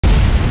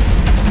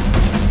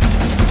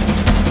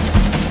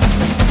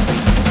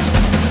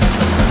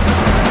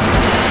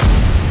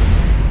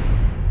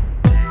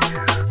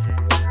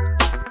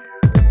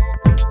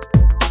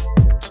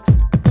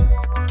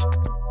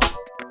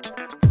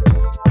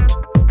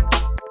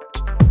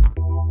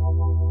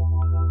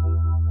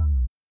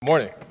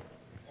morning.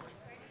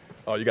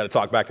 Oh, you got to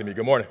talk back to me.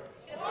 Good morning.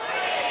 Good morning.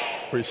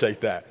 Appreciate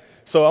that.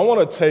 So I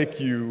want to take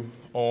you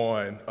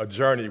on a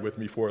journey with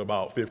me for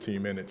about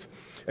 15 minutes.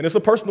 And it's a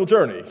personal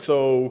journey.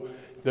 So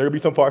there will be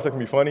some parts that can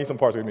be funny, some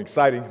parts that can be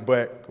exciting.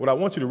 But what I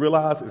want you to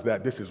realize is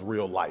that this is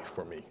real life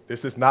for me.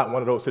 This is not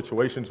one of those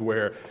situations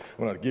where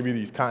I'm going to give you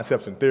these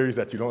concepts and theories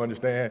that you don't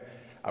understand.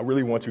 I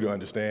really want you to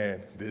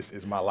understand this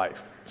is my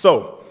life.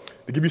 So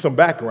to give you some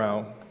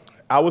background,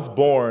 I was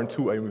born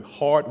to a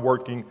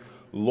hardworking,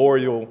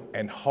 loyal,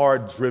 and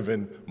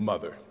hard-driven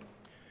mother.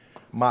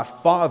 My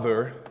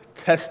father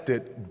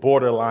tested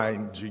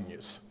borderline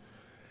genius.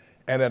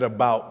 And at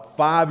about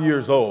 5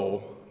 years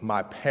old,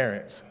 my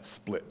parents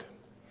split.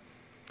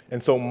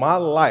 And so my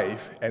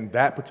life at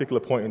that particular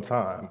point in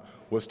time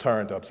was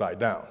turned upside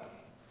down.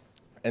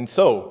 And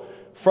so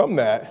from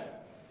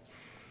that,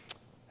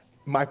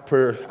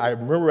 I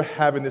remember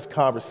having this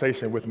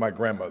conversation with my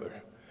grandmother.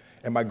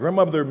 And my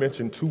grandmother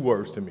mentioned two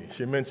words to me.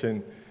 She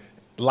mentioned,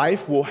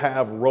 life will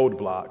have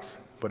roadblocks,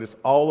 but it's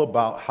all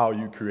about how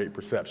you create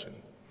perception.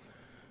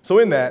 So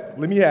in that,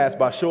 let me ask,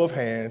 by show of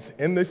hands,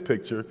 in this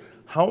picture,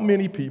 how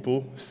many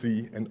people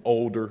see an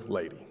older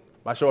lady?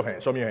 By show of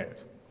hands, show me your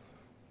hands.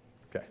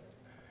 Okay.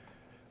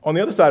 On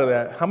the other side of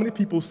that, how many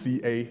people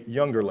see a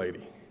younger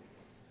lady?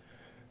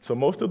 So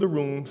most of the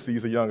room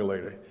sees a younger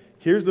lady.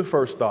 Here's the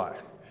first thought.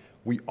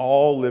 We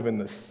all live in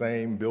the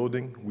same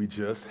building, we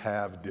just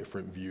have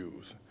different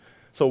views.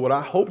 So what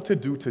I hope to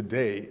do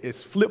today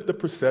is flip the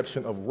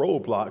perception of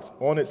roadblocks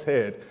on its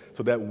head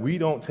so that we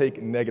don't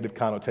take negative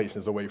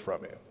connotations away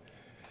from it.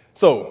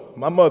 So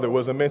my mother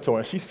was a mentor,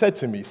 and she said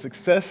to me,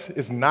 success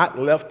is not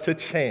left to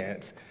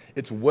chance.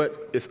 It's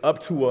up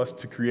to us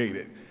to create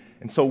it.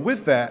 And so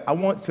with that, I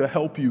want to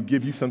help you,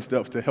 give you some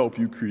steps to help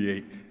you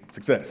create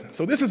success.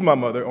 So this is my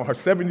mother on her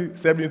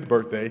 70th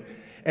birthday,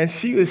 and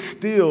she is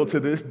still, to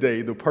this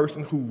day, the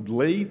person who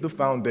laid the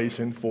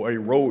foundation for a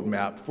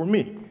roadmap for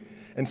me.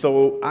 And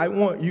so I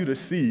want you to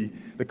see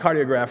the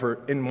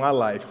choreographer in my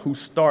life who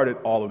started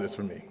all of this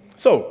for me.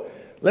 So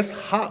let's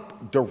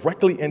hop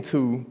directly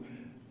into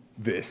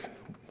this.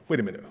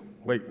 Wait a minute.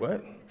 Wait,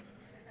 what?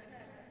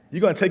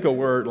 You're going to take a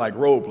word like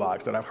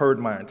roadblocks that I've heard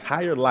my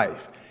entire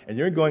life, and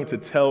you're going to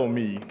tell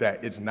me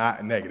that it's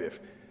not negative.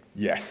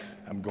 Yes,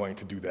 I'm going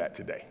to do that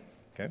today.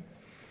 Okay?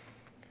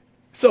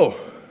 So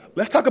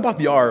let's talk about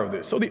the R of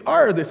this. So the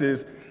R of this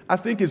is, I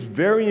think it's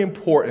very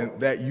important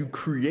that you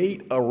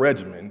create a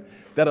regimen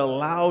that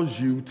allows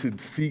you to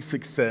see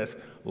success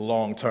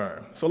long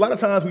term. So a lot of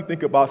times we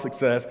think about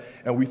success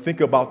and we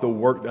think about the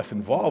work that's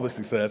involved with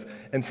success,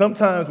 and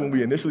sometimes when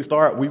we initially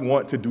start, we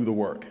want to do the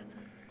work.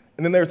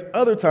 And then there's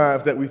other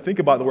times that we think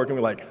about the work and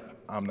we're like,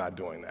 I'm not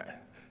doing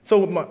that.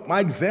 So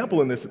my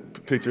example in this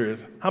picture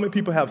is, how many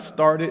people have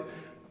started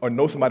or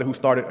know somebody who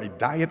started a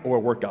diet or a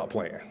workout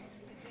plan?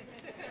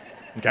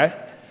 Okay?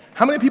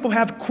 How many people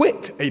have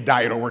quit a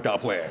diet or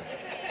workout plan?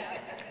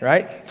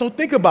 Right? So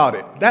think about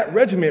it. That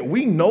regimen,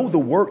 we know the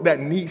work that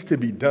needs to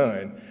be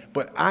done,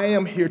 but I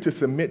am here to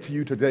submit to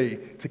you today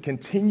to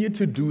continue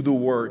to do the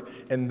work,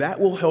 and that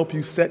will help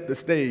you set the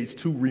stage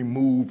to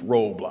remove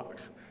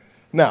roadblocks.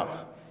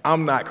 Now,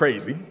 I'm not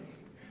crazy.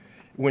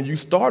 When you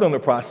start on the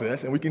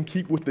process, and we can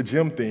keep with the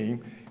gym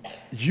theme,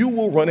 you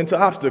will run into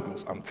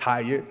obstacles. I'm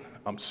tired,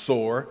 I'm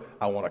sore,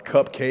 I want a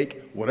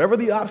cupcake, whatever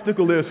the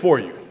obstacle is for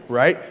you,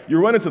 right? You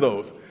run into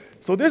those.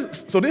 So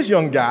this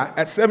young guy,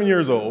 at 7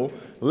 years old,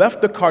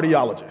 left the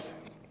cardiologist.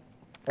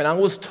 And I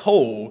was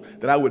told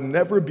that I would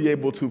never be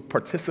able to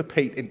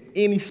participate in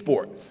any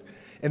sports.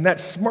 And that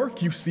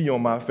smirk you see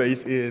on my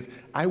face is,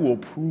 I will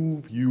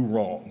prove you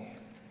wrong.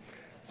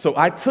 So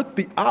I took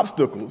the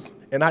obstacles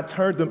and I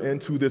turned them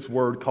into this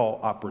word called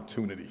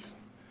opportunities.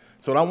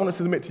 So what I want to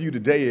submit to you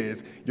today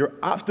is, your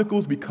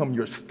obstacles become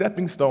your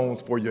stepping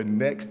stones for your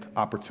next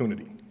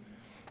opportunity.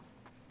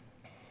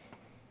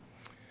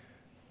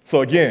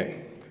 So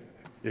again,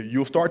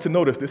 you'll start to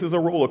notice this is a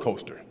roller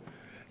coaster.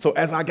 So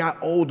as I got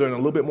older and a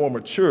little bit more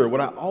mature,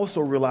 what I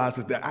also realized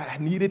is that I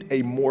needed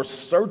a more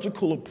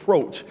surgical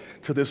approach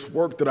to this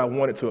work that I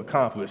wanted to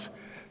accomplish.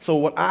 So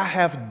what I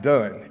have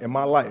done in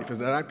my life is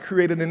that I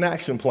created an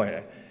action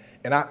plan.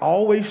 And I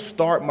always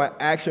start my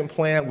action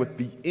plan with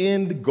the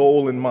end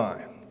goal in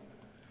mind.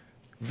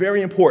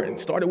 Very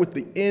important. Start it with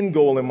the end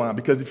goal in mind,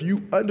 because if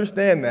you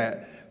understand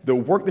that, the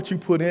work that you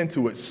put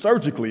into it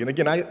surgically, and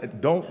again,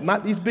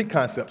 not these big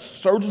concepts,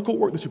 surgical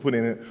work that you put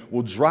in it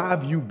will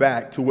drive you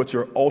back to what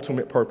your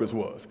ultimate purpose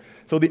was.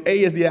 So the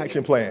A is the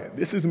action plan.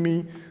 This is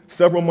me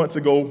several months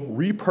ago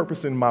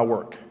repurposing my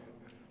work.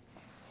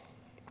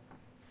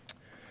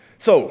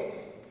 So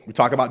we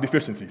talk about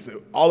deficiencies.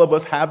 So all of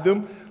us have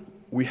them.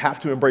 We have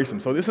to embrace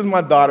them. So this is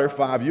my daughter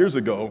 5 years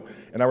ago,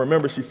 and I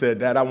remember she said,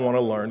 Dad, I want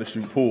to learn to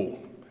shoot pool.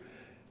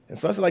 And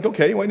so I was like,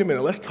 okay, wait a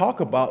minute, let's talk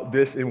about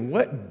this and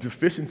what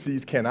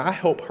deficiencies can I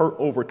help her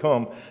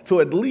overcome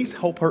to at least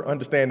help her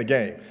understand the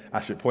game.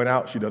 I should point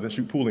out, she doesn't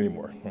shoot pool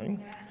anymore. Right?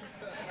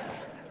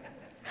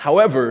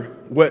 However,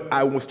 what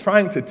I was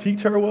trying to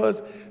teach her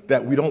was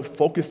that we don't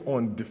focus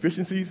on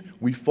deficiencies,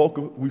 we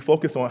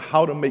focus on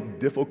how to make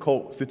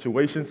difficult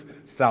situations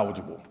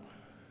salvageable.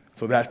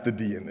 So that's the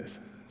D in this.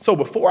 So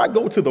before I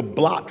go to the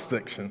blocks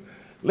section,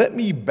 let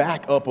me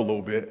back up a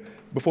little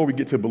bit before we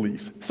get to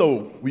beliefs.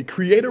 So we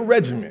create a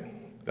regimen.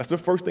 That's the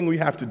first thing we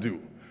have to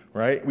do,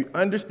 right? We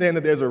understand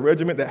that there's a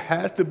regimen that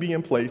has to be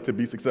in place to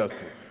be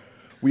successful.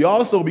 We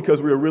also,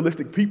 because we are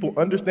realistic people,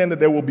 understand that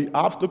there will be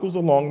obstacles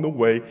along the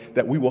way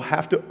that we will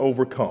have to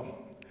overcome.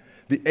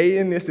 The A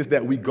in this is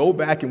that we go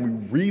back and we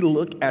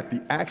re-look at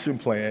the action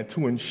plan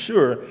to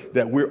ensure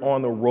that we're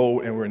on the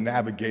road and we're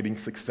navigating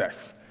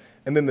success.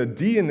 And then the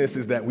D in this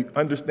is that we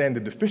understand the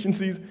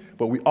deficiencies,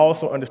 but we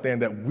also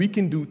understand that we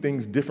can do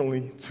things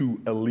differently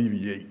to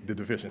alleviate the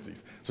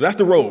deficiencies. So that's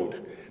the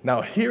road.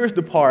 Now here's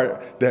the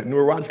part that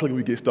neurologically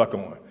we get stuck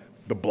on,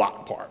 the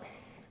block part.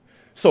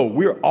 So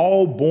we're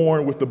all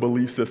born with the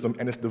belief system,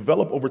 and it's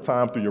developed over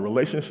time through your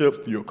relationships,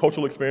 through your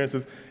cultural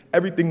experiences,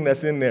 everything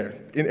that's in there,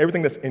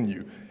 everything that's in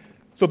you.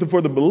 So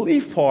for the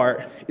belief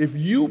part, if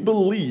you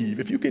believe,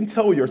 if you can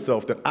tell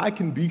yourself that I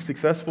can be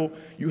successful,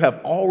 you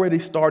have already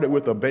started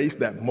with a base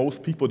that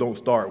most people don't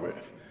start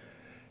with.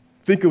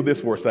 Think of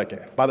this for a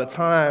second. By the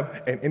time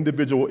an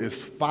individual is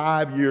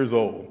 5 years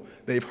old,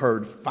 they've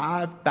heard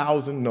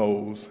 5,000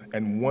 no's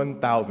and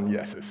 1,000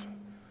 yeses.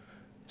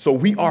 So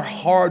we are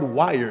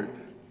hardwired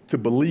to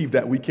believe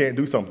that we can't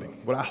do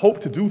something. What I hope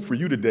to do for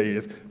you today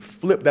is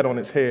flip that on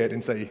its head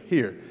and say,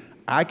 here,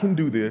 I can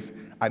do this.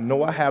 I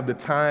know I have the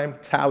time,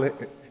 talent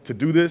to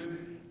do this.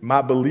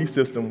 My belief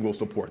system will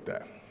support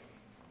that.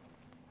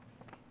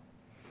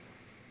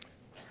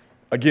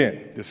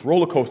 Again, this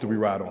roller coaster we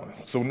ride on.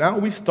 So now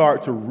we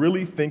start to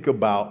really think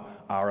about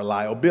our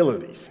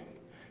liabilities,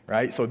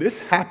 right? So this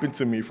happened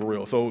to me for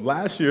real. So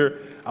last year,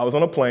 I was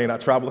on a plane. I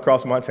traveled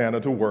across Montana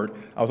to work.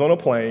 I was on a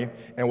plane,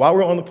 and while we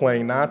were on the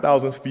plane,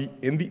 9,000 feet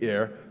in the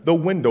air, the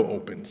window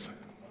opens.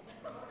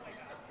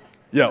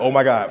 Yeah, oh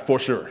my God, for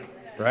sure,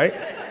 right?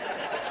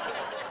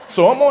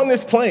 So I'm on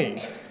this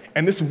plane,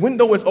 and this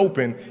window is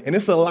open, and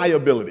it's a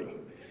liability.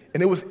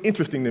 And it was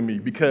interesting to me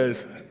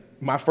because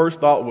my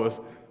first thought was,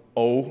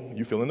 oh,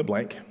 you fill in the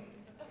blank.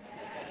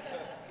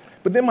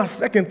 But then my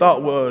second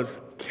thought was,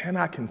 can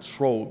I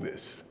control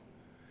this?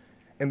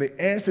 And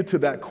the answer to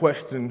that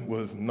question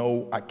was,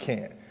 no, I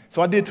can't.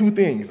 So I did two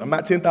things. I'm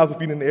not 10,000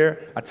 feet in the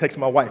air. I text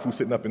my wife, who's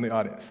sitting up in the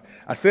audience.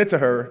 I said to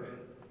her,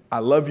 I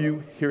love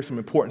you. Here's some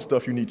important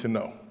stuff you need to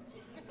know.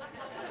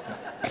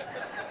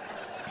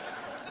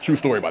 True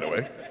story, by the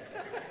way.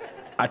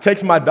 I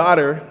text my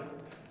daughter,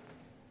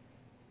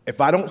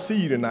 if I don't see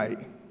you tonight,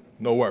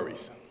 no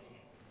worries.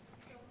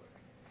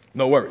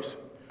 No worries,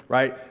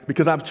 right?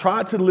 Because I've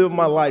tried to live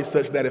my life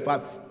such that if I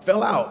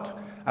fell out,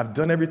 I've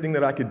done everything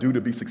that I could do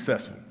to be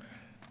successful.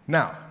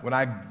 Now, when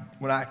I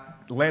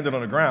landed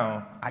on the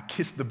ground, I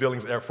kissed the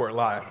Billings Airport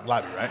lobby,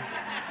 right?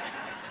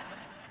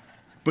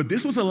 But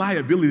this was a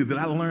liability that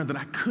I learned that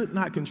I could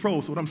not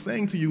control. So what I'm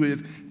saying to you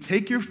is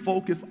take your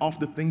focus off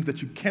the things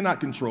that you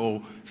cannot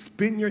control,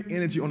 spend your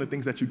energy on the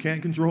things that you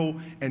can control,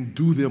 and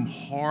do them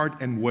hard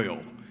and well.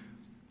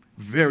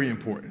 Very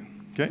important,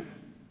 okay?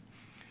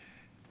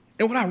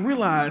 And what I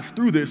realized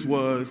through this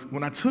was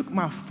when I took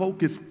my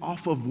focus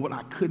off of what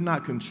I could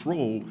not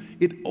control,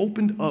 it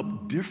opened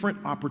up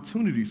different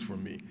opportunities for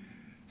me.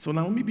 So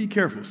now let me be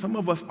careful. Some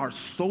of us are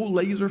so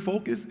laser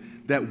focused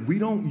that we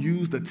don't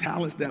use the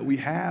talents that we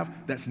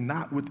have that's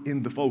not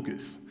within the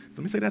focus. So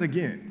let me say that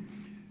again.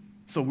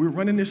 So we're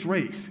running this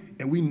race,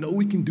 and we know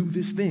we can do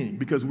this thing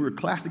because we're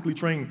classically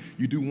trained,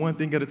 you do one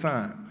thing at a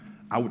time.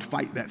 I would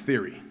fight that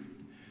theory.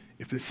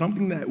 If there's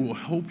something that will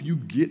help you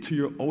get to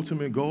your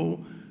ultimate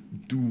goal,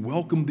 do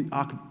welcome the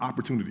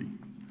opportunity.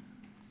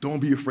 Don't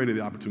be afraid of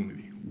the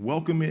opportunity.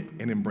 Welcome it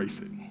and embrace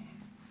it.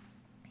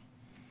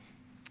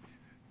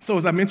 So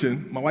as I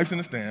mentioned, my wife's in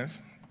the stands,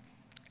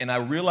 and I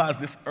realized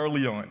this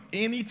early on.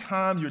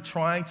 Anytime you're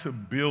trying to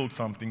build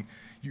something,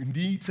 you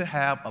need to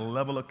have a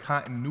level of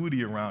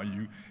continuity around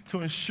you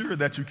to ensure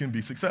that you can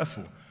be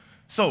successful.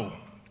 So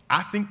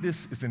I think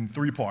this is in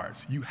three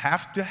parts. You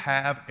have to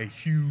have a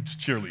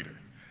huge cheerleader,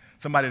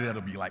 somebody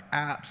that'll be like,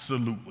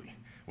 absolutely.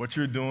 What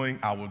you're doing,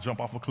 I will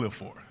jump off a cliff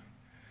for.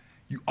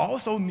 You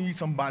also need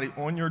somebody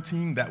on your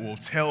team that will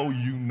tell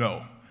you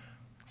no.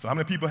 So how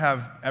many people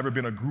have ever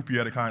been a groupie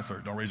at a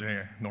concert? Don't raise your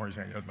hand. Don't raise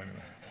your hand.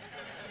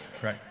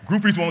 Right?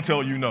 Groupies won't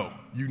tell you no.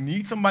 You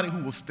need somebody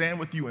who will stand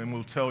with you and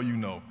will tell you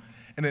no.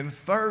 And then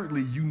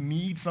thirdly, you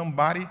need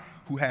somebody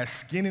who has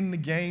skin in the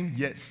game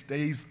yet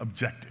stays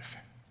objective.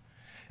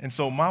 And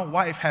so my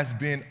wife has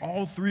been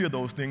all three of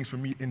those things for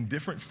me in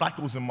different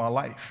cycles in my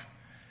life.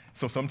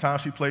 So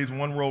sometimes she plays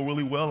one role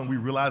really well, and we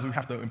realize we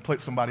have to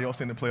put somebody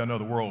else in to play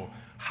another role.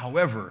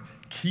 However,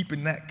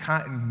 keeping that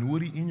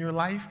continuity in your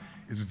life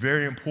is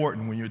very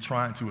important when you're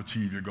trying to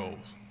achieve your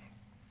goals.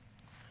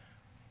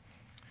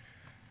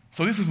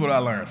 So this is what I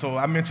learned. So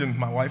I mentioned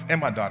my wife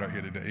and my daughter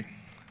here today,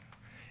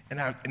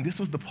 and this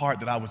was the part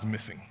that I was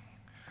missing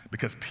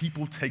because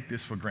people take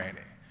this for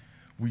granted.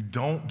 We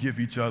don't give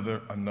each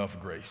other enough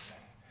grace.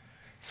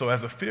 So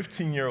as a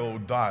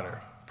 15-year-old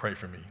daughter, pray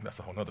for me. That's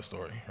a whole other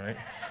story, right?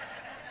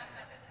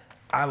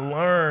 I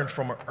learned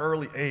from an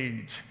early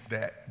age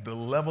that the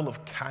level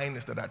of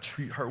kindness that I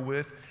treat her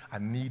with, I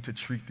need to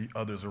treat the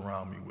others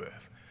around me with.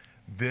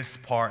 This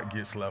part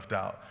gets left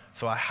out.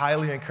 So I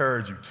highly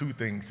encourage you, two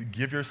things: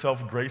 give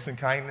yourself grace and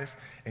kindness,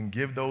 and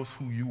give those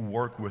who you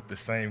work with the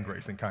same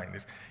grace and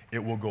kindness.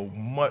 It will go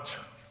much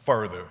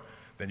further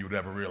than you would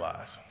ever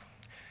realize.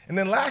 And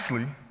then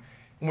lastly,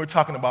 when we're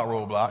talking about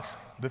roadblocks,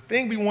 the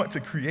thing we want to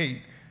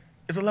create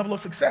is a level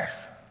of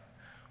success.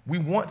 We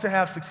want to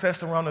have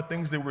success around the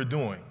things that we're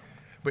doing.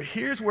 But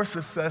here's where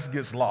success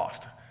gets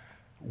lost.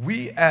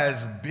 We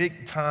as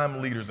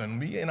big-time leaders and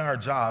we in our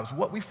jobs,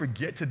 what we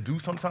forget to do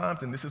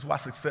sometimes, and this is why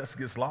success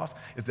gets lost,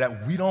 is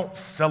that we don't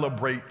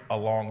celebrate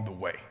along the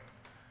way.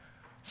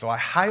 So I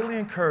highly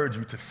encourage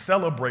you to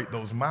celebrate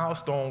those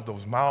milestones,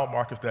 those mile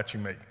markers that you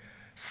make.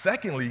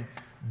 Secondly,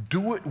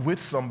 do it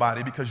with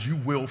somebody, because you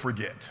will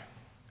forget.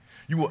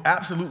 You will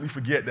absolutely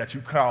forget that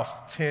you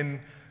crossed 10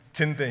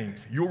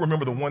 things. You'll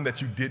remember the one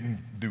that you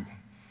didn't do.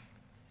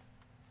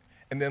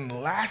 And then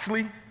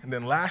lastly,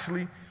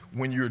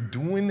 when you're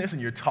doing this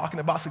and you're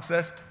talking about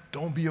success,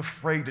 don't be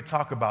afraid to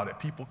talk about it.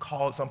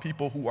 Some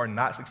people who are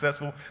not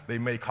successful, they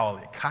may call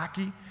it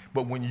cocky,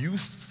 but when you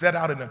set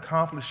out and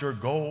accomplish your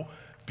goal,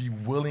 be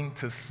willing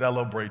to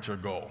celebrate your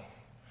goal.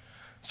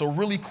 So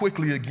really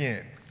quickly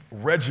again,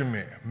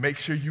 regimen. Make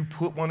sure you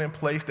put one in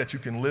place that you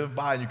can live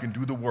by and you can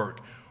do the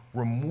work.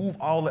 Remove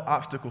all the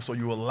obstacles so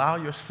you allow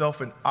yourself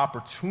an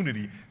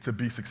opportunity to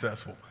be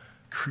successful.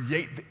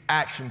 Create the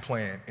action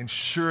plan.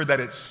 Ensure that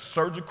it's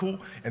surgical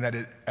and that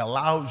it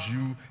allows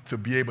you to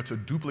be able to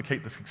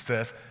duplicate the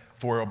success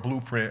for a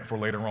blueprint for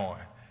later on.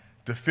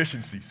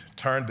 Deficiencies.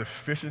 Turn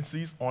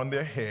deficiencies on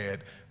their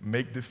head.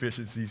 Make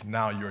deficiencies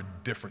now your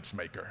difference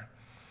maker.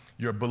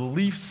 Your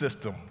belief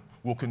system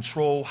will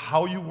control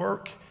how you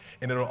work,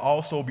 and it'll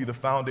also be the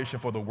foundation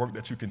for the work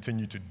that you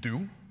continue to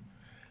do.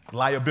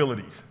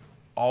 Liabilities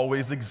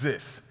always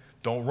exist.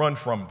 Don't run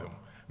from them.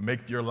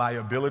 Make your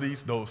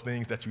liabilities, those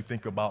things that you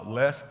think about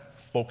less,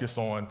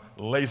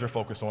 laser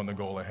focus on the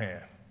goal at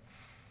hand.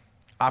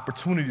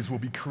 Opportunities will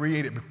be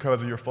created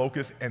because of your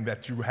focus and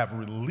that you have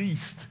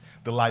released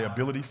the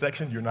liability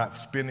section. You're not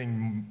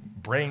spending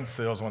brain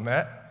cells on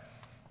that,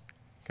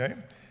 okay?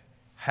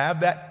 Have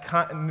that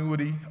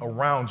continuity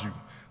around you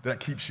that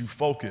keeps you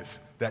focused,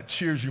 that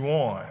cheers you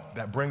on,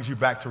 that brings you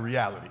back to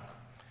reality.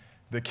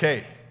 The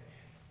K,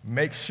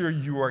 make sure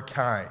you are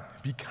kind.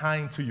 Be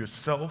kind to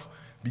yourself,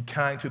 be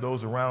kind to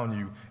those around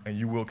you, and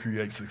you will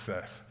create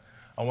success.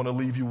 I want to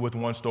leave you with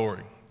one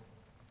story.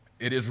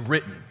 It is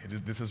written,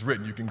 this is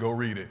written, you can go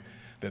read it,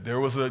 that there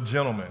was a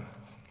gentleman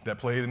that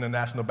played in the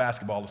National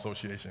Basketball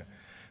Association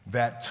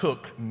that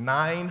took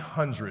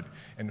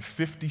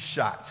 950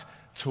 shots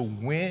to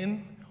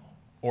win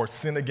or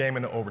send a game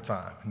into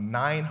overtime.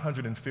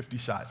 950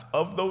 shots.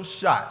 Of those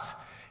shots,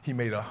 he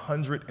made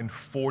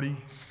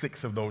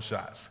 146 of those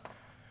shots.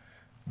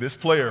 This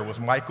player was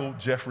Michael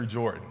Jeffrey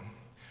Jordan.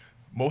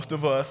 Most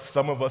of us,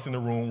 some of us in the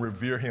room,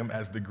 revere him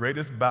as the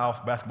greatest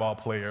basketball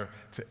player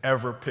to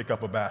ever pick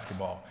up a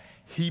basketball.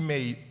 He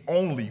made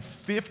only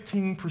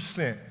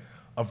 15%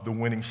 of the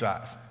winning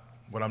shots.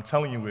 What I'm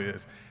telling you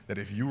is that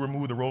if you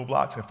remove the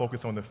roadblocks and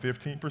focus on the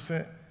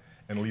 15%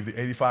 and leave the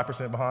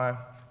 85% behind,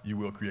 you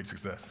will create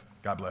success.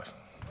 God bless.